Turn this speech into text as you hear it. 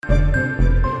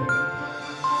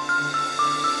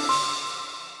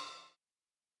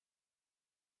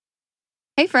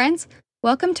Hey friends,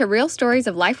 welcome to Real Stories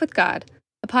of Life with God,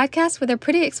 a podcast with a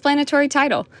pretty explanatory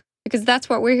title, because that's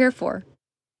what we're here for.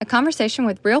 A conversation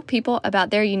with real people about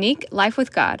their unique life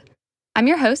with God. I'm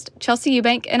your host, Chelsea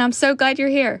Eubank, and I'm so glad you're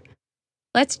here.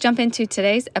 Let's jump into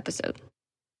today's episode.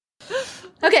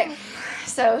 Okay,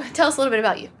 so tell us a little bit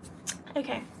about you.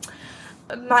 Okay.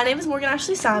 My name is Morgan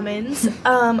Ashley Simons.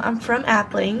 I'm from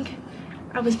Appling.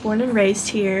 I was born and raised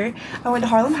here. I went to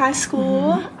Harlem High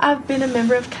School. I've been a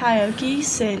member of Karaoke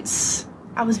since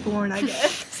I was born, I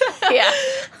guess. Yeah.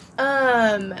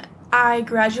 I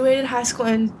graduated high school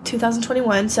in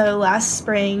 2021, so last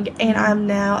spring, and I'm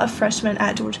now a freshman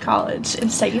at Georgia College in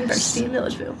State University in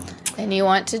Milledgeville. And you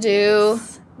want to do?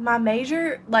 My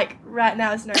major, right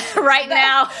now, is nursing. Right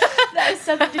now. That is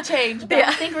subject to change, but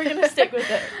I think we're going to stick with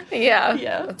it. Yeah.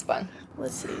 Yeah. That's fun.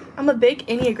 Let's see. I'm a big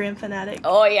Enneagram fanatic.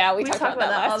 Oh, yeah. We talked about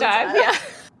that all last the time. Yeah.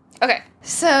 Okay.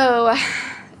 So,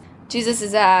 Jesus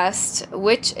is asked,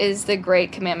 which is the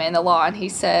great commandment in the law? And he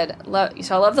said, you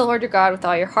shall love the Lord your God with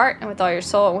all your heart and with all your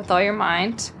soul and with all your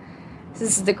mind.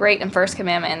 This is the great and first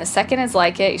commandment. And the second is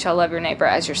like it, you shall love your neighbor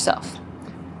as yourself.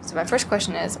 So my first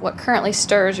question is, what currently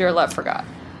stirs your love for God?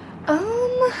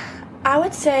 I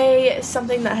would say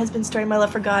something that has been stirring my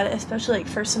love for God, especially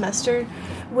first semester,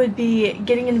 would be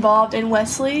getting involved in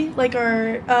Wesley,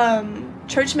 our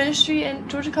church ministry in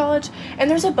Georgia College. And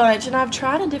there's a bunch, and I've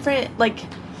tried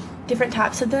different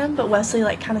types of them, but Wesley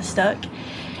kind of stuck.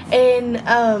 And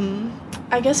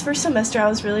I guess first semester I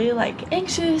was really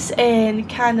anxious and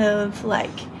kind of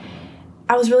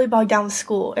I was really bogged down with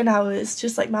school, and I was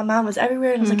just my mind was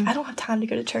everywhere, and I was I don't have time to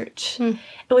go to church,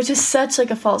 which is such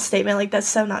a false statement. That's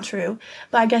so not true.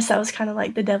 But I guess that was kind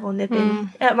of the devil nipping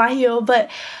at my heel. But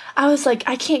I was I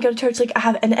can't go to church. I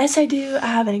have an essay due, I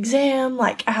have an exam,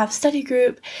 I have study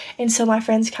group, and so my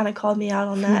friends kind of called me out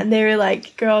on that, and they were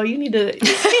like, "Girl, you need to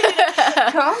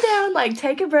calm down,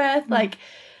 take a breath,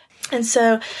 And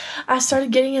so I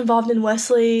started getting involved in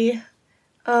Wesley.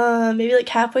 Maybe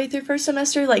halfway through first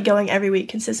semester, going every week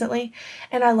consistently,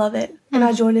 and I love it. And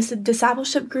I joined this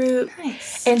discipleship group.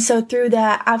 Nice. And so through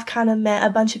that, I've kind of met a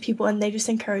bunch of people, and they just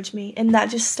encourage me, and that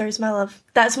just stirs my love.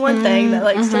 That's one thing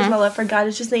that stirs my love for God,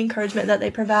 is just the encouragement that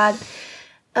they provide.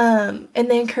 And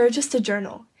they encourage us to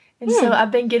journal. And so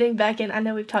I've been getting back in. I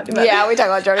know we've talked about Yeah, we talk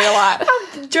about journaling a lot.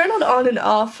 I've journaled on and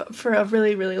off for a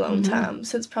really, really long time,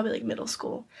 since probably middle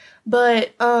school.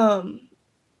 But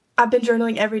I've been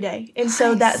journaling every day, and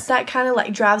so that kind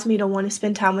of drives me to want to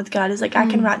spend time with God. Is I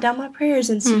can write down my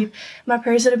prayers and see my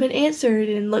prayers that have been answered,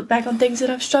 and look back on things that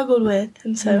I've struggled with,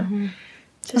 and so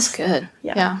That's good.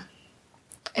 Yeah.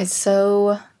 It's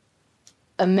so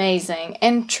amazing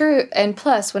and true. And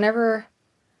plus, whenever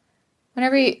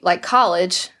you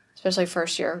college, especially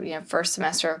first year, first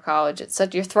semester of college, it's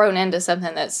you're thrown into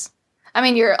something that's.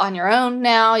 You're on your own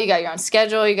now. You got your own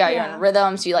schedule. You got your own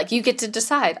rhythms. You get to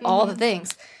decide all the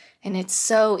things. And it's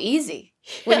so easy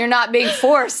when you're not being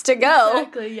forced to go.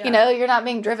 Exactly, yeah. You're not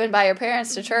being driven by your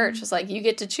parents to church. It's you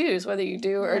get to choose whether you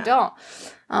do or don't.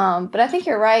 But I think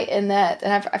you're right in that.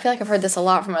 And I feel I've heard this a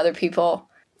lot from other people.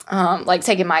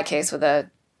 Taking my case with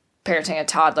parenting a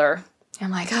toddler.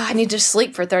 I'm I need to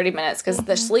sleep for 30 minutes because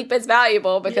the sleep is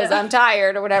valuable because I'm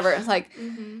tired or whatever. It's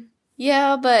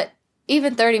yeah, but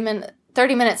even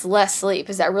 30 minutes less sleep,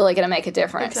 is that really going to make a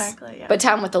difference? Exactly, yeah. But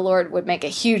time with the Lord would make a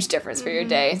huge difference for your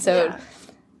day. So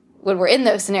when we're in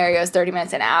those scenarios, 30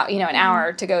 minutes an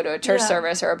hour to go to a church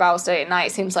service or a Bible study at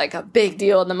night seems like a big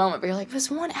deal in the moment. But you're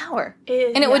it's 1 hour.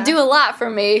 And it would do a lot for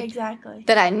me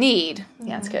that I need.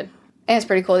 Yeah, it's good. And it's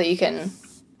pretty cool that you can,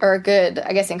 or a good,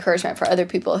 I guess, encouragement for other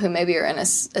people who maybe are in a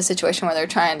situation where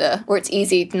they're where it's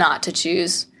easy not to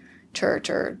choose church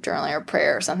or journaling or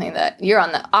prayer or something, that you're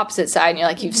on the opposite side and you're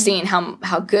you've seen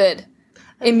how good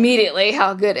immediately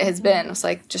how good it has been. It's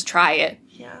just try it.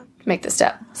 Yeah. Make the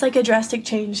step. It's a drastic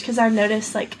change, because I've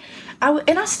noticed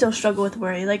I still struggle with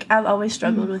worry. I've always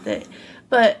struggled with it.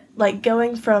 But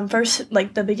going from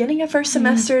the beginning of first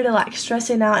semester to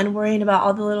stressing out and worrying about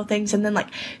all the little things, and then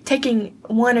taking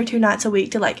 1 or 2 nights a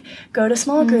week to go to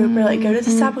small group or go to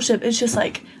discipleship, it's just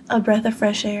a breath of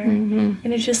fresh air.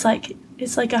 And it's just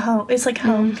it's a home. It's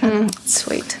home kind of.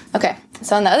 Sweet. Okay.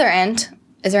 So on the other end,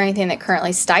 is there anything that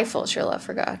currently stifles your love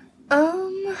for God?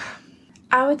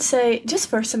 I would say just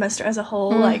first semester as a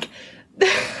whole,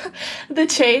 the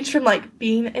change from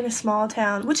being in a small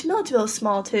town, which Milledgeville is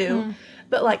small too,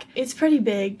 but it's pretty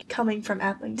big coming from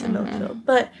Appling to Milledgeville.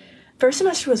 But first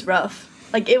semester was rough.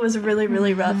 It was really,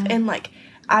 really rough, and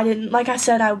I didn't, I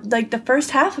said, the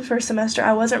first half of first semester,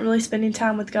 I wasn't really spending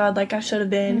time with God like I should have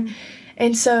been.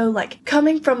 And so, like,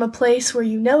 coming from a place where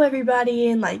you know everybody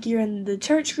and, like, you're in the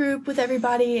church group with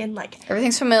everybody and, like...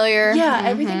 Everything's familiar. Yeah,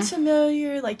 everything's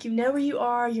familiar. Like, you know where you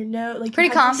are. You know, like, pretty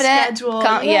you have confident. Schedule.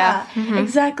 Yeah.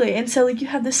 Exactly. And so, like, you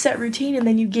have this set routine and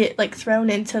then you get, like,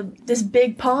 thrown into this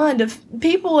big pond of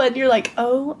people and you're like,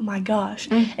 oh, my gosh.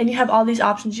 And you have all these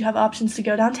options. You have options to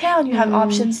go downtown. You have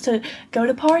options to go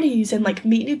to parties and, like,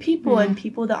 meet new people and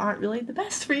people that aren't really the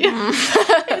best for you.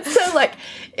 And so, like,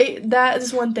 that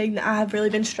is one thing that I have really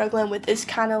been struggling with is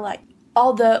kind of, like,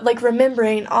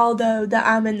 remembering, although that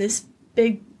I'm in this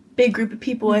big group of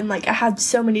people and, like, I have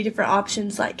so many different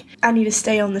options, like, I need to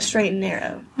stay on the straight and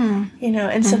narrow, you know?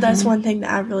 And so that's one thing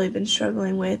that I've really been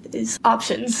struggling with is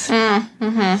options. So, yeah.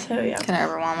 Kind of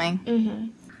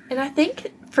overwhelming. And I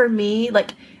think for me,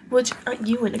 like, which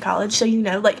you went to college, so you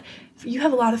know, like, you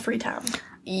have a lot of free time.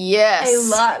 Yes. A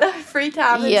lot of free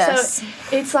time. And so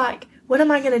it's like, what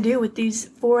am I going to do with these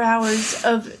 4 hours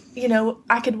of, you know,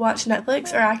 I could watch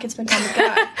Netflix or I could spend time with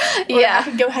God. Or I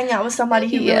could go hang out with somebody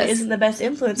who really isn't the best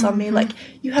influence on me. Like,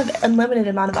 you have an unlimited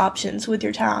amount of options with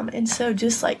your time. And so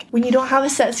just, like, when you don't have a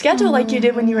set schedule like you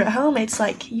did when you were at home, it's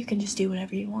like you can just do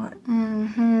whatever you want.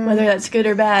 Whether that's good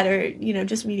or bad or, you know,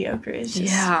 just mediocre. It's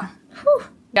just... Yeah. Whew.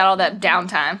 Got all that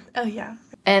downtime. Oh, yeah.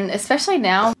 And especially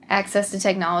now, access to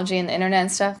technology and the internet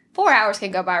and stuff, 4 hours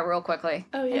can go by real quickly.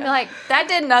 Oh, yeah. And you're like, that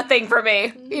did nothing for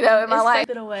me, you know, in my life.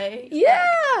 Slip it away.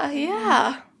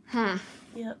 Yeah.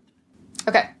 Yep.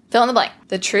 Okay, fill in the blank.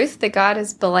 The truth that God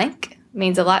is blank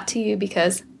means a lot to you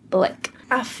because blank.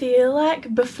 I feel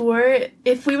like before,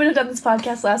 if we would have done this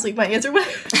podcast last week, my answer would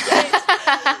have changed.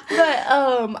 But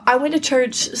I went to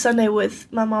church Sunday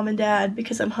with my mom and dad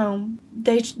because I'm home.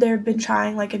 They've been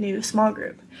trying, like, a new small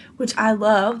group, which I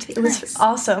loved. It was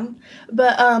awesome.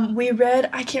 But we read,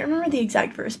 I can't remember the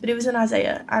exact verse, but it was in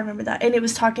Isaiah. I remember that. And it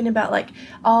was talking about, like,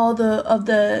 all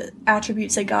the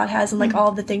attributes that God has and, like, all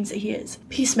of the things that he is.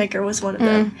 Peacemaker was one of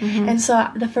them. And so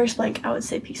the first blank, I would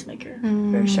say peacemaker,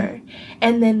 for sure.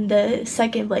 And then the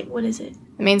second blank, what is it?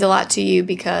 It means a lot to you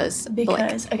because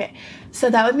blank. Okay. So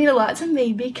that would mean a lot to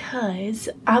me because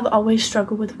I've always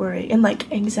struggled with worry and,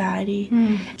 like, anxiety,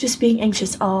 just being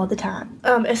anxious all the time.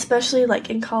 Especially, like,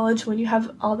 in college when you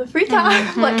have all the free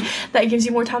time, like, that gives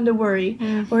you more time to worry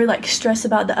or, like, stress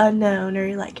about the unknown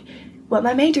or, like, what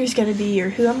my major is going to be or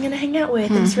who I'm going to hang out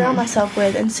with and surround myself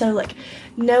with. And so, like,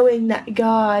 knowing that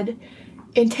God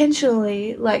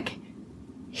intentionally, like,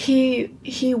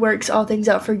 he works all things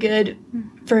out for good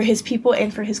for his people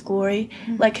and for his glory.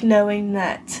 Like, knowing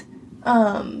that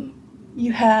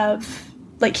you have,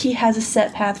 like, he has a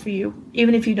set path for you,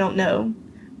 even if you don't know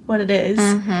what it is.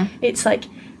 It's like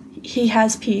he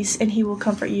has peace and he will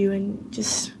comfort you and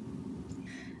just...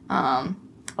 A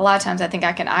lot of times I think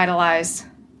I can idolize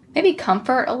maybe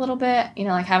comfort a little bit, you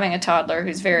know, like having a toddler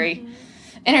who's very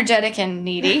energetic and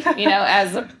needy, you know,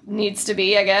 as needs to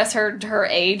be, I guess, her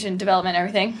age and development and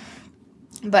everything.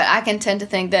 But I can tend to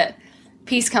think that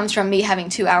peace comes from me having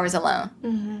 2 hours alone.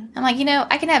 I'm like, you know,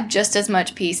 I can have just as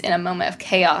much peace in a moment of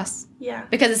chaos. Yeah.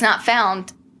 Because it's not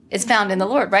found, it's found in the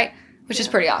Lord, right? Which is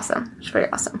pretty awesome. It's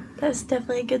pretty awesome. That's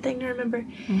definitely a good thing to remember.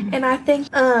 And I think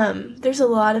there's a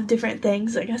lot of different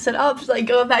things. Like I said, like,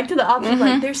 going back to the option,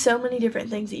 like, there's so many different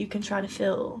things that you can try to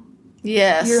fill.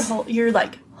 Yes. Your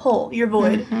hole, your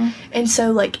void. And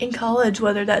so, like, in college,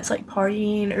 whether that's, like,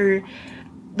 partying or,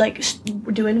 like,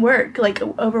 doing work, like,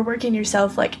 overworking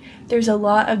yourself, like, there's a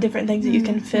lot of different things that you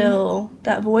can fill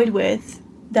that void with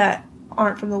that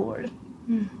aren't from the Lord.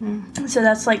 So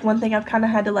that's, like, one thing I've kind of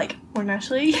had to, like, more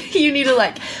naturally, you need to,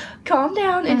 like, calm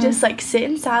down and just, like, sit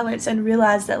in silence and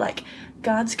realize that, like,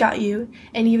 God's got you.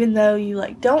 And even though you,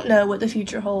 like, don't know what the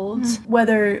future holds,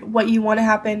 whether what you want to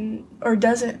happen or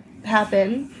doesn't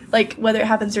happen, like, whether it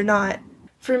happens or not,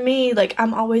 for me, like,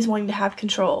 I'm always wanting to have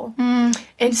control.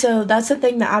 And so that's the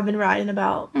thing that I've been writing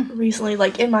about recently,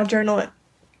 like, in my journal.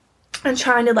 I'm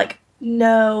trying to, like,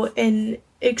 know and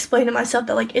explain to myself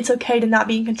that, like, it's okay to not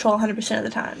be in control 100% of the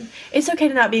time. It's okay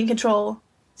to not be in control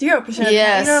 0% of the time. You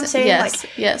know what I'm saying?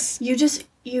 Yes. Like,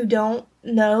 you don't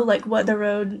know, like, what the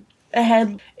road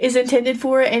ahead is intended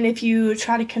for, and if you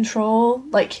try to control,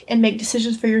 like, and make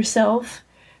decisions for yourself,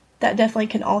 that definitely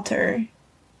can alter,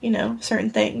 you know, certain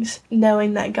things.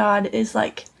 Knowing that God is,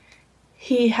 like,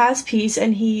 he has peace,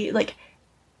 and he, like,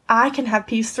 I can have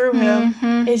peace through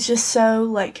him, is just so,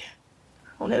 like,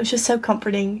 I don't know, it's just so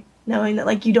comforting knowing that,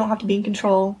 like, you don't have to be in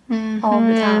control all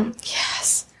the time.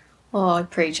 Yes. Oh, I'm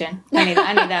preaching. I need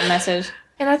that message.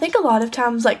 And I think a lot of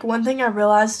times, like, one thing I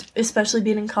realized, especially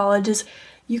being in college, is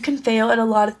you can fail at a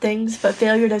lot of things, but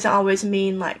failure doesn't always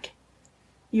mean, like,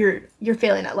 you're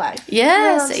failing at life.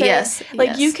 Yes, you know yes.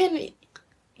 Like, yes.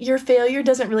 your failure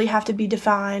doesn't really have to be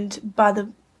defined by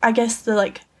the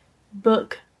like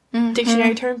book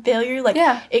dictionary term failure. Like,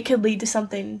 it could lead to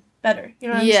something better. You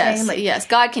know what I'm saying? Like, yes.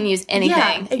 God can use anything.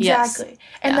 Yeah, exactly. Yes.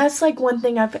 And that's like one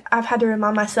thing I've had to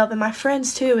remind myself and my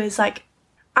friends too is like,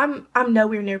 I'm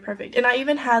nowhere near perfect. And I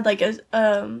even had like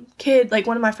a kid, like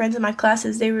one of my friends in my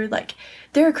classes, they were like,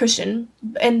 they're a Christian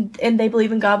and they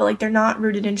believe in God, but like they're not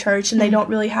rooted in church and they don't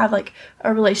really have like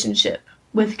a relationship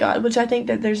with God, which I think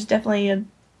that there's definitely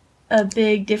a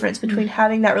big difference between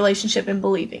having that relationship and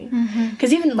believing.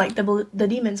 Because even like the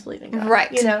demons believe in God.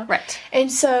 Right. You know? Right.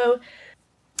 And so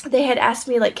they had asked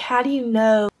me like, how do you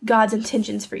know God's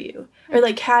intentions for you? Or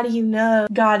like, how do you know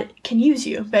God can use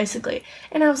you, basically?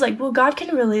 And I was like, well, God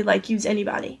can really like use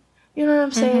anybody. You know what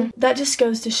I'm saying? That just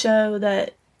goes to show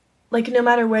that like no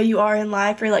matter where you are in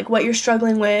life or like what you're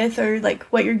struggling with or like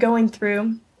what you're going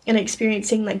through and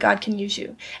experiencing, like God can use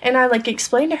you. And I like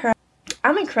explained to her,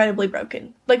 I'm incredibly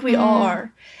broken. Like we all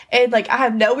are. And like I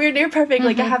have nowhere near perfect.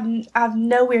 Like I have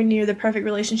nowhere near the perfect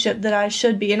relationship that I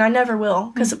should be, and I never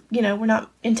will, because you know we're not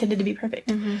intended to be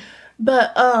perfect.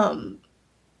 But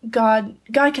God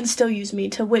can still use me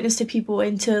to witness to people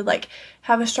and to like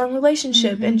have a strong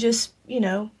relationship and just, you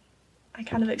know, I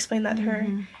kind of explained that to her.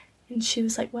 And she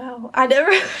was like, wow, I never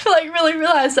like really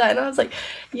realized that. And I was like,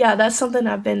 yeah, that's something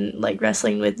I've been like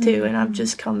wrestling with too. And I've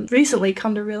just recently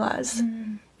come to realize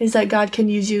is that God can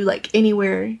use you like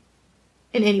anywhere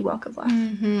in any walk of life.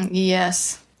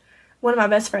 Yes. One of my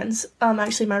best friends,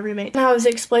 actually my roommate, and I was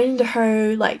explaining to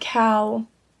her like how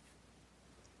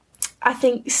I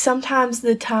think sometimes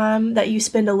the time that you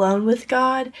spend alone with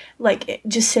God, like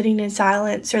just sitting in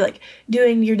silence or like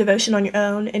doing your devotion on your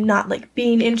own and not like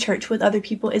being in church with other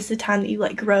people is the time that you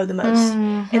like grow the most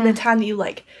and the time that you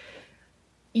like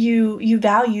you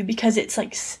value, because it's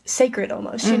like sacred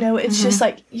almost, you know. It's just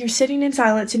like you're sitting in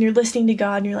silence and you're listening to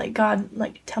God and you're like, God,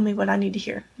 like tell me what I need to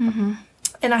hear.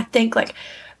 And I think like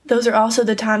those are also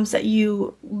the times that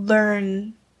you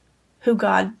learn who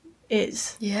God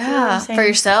is. Yeah. For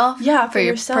yourself? Yeah, for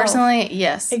yourself. Personally,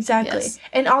 yes. Exactly. Yes.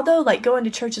 And although like going to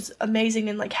church is amazing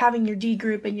and like having your D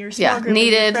group and your small group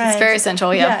needed, and your friends, it's very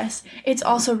essential, yes, it's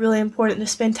also really important to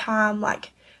spend time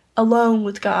like alone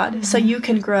with God so you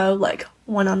can grow like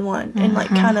one-on-one and like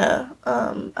kind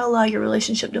of allow your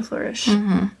relationship to flourish.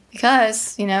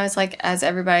 Because, you know, it's like, as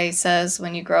everybody says,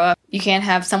 when you grow up, you can't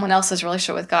have someone else's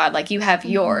relationship with God. Like, you have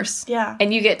yours. Yeah.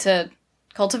 And you get to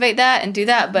cultivate that and do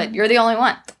that, but you're the only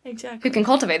one exactly who can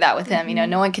cultivate that with Him. You know,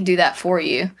 no one can do that for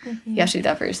you. You have to do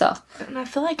that for yourself. And I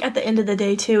feel like at the end of the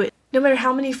day, too, no matter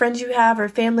how many friends you have or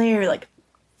family or, like,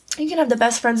 you can have the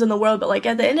best friends in the world, but, like,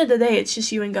 at the end of the day, it's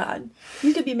just you and God.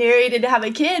 You could be married and have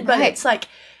a kid, but it's like,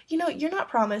 you know, you're not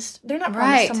promised. They're not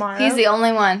promised tomorrow. He's the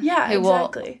only one who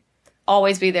will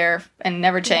always be there and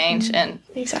never change. And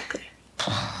exactly.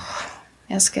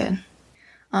 That's good.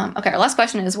 Okay, our last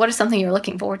question is, what is something you're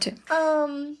looking forward to?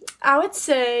 I would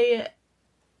say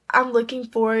I'm looking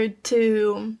forward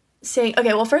to seeing...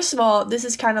 Okay, well, first of all, this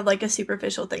is kind of like a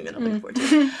superficial thing that I'm looking forward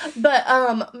to. But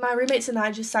my roommates and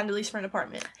I just signed a lease for an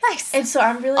apartment. Nice. And so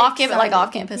I'm really excited. Like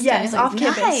off-campus? Yes, like,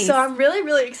 off-campus. Nice. So I'm really,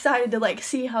 really excited to, like,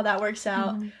 see how that works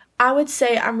out. I would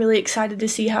say I'm really excited to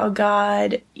see how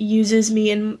God uses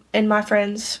me and my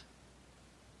friends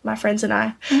and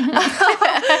I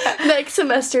next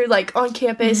semester, like on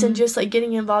campus and just like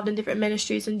getting involved in different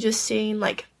ministries and just seeing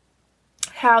like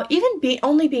how even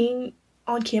only being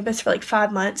on campus for like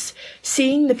 5 months,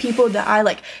 seeing the people that I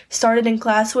like started in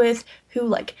class with who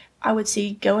like I would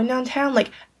see going downtown, like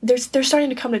they're starting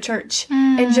to come to church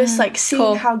and just like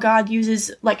seeing how God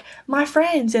uses like my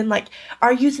friends and like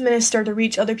our youth minister to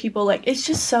reach other people. Like it's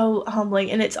just so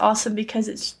humbling and it's awesome because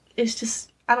it's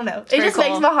just, I don't know. It just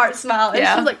makes my heart smile. And it's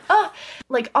just like, oh,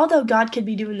 like although God could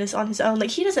be doing this on his own, like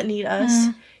he doesn't need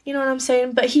us. You know what I'm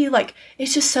saying? But he like,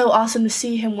 it's just so awesome to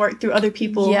see him work through other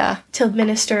people to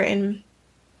minister and,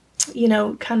 you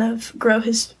know, kind of grow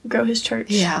his church.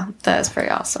 Yeah, that is very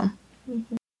awesome.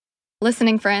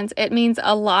 Listening friends, it means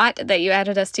a lot that you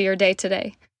added us to your day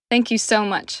today. Thank you so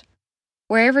much.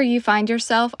 Wherever you find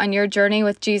yourself on your journey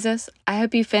with Jesus, I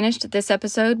hope you finished this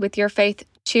episode with your faith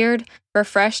cheered,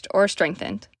 refreshed, or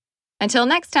strengthened. Until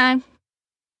next time.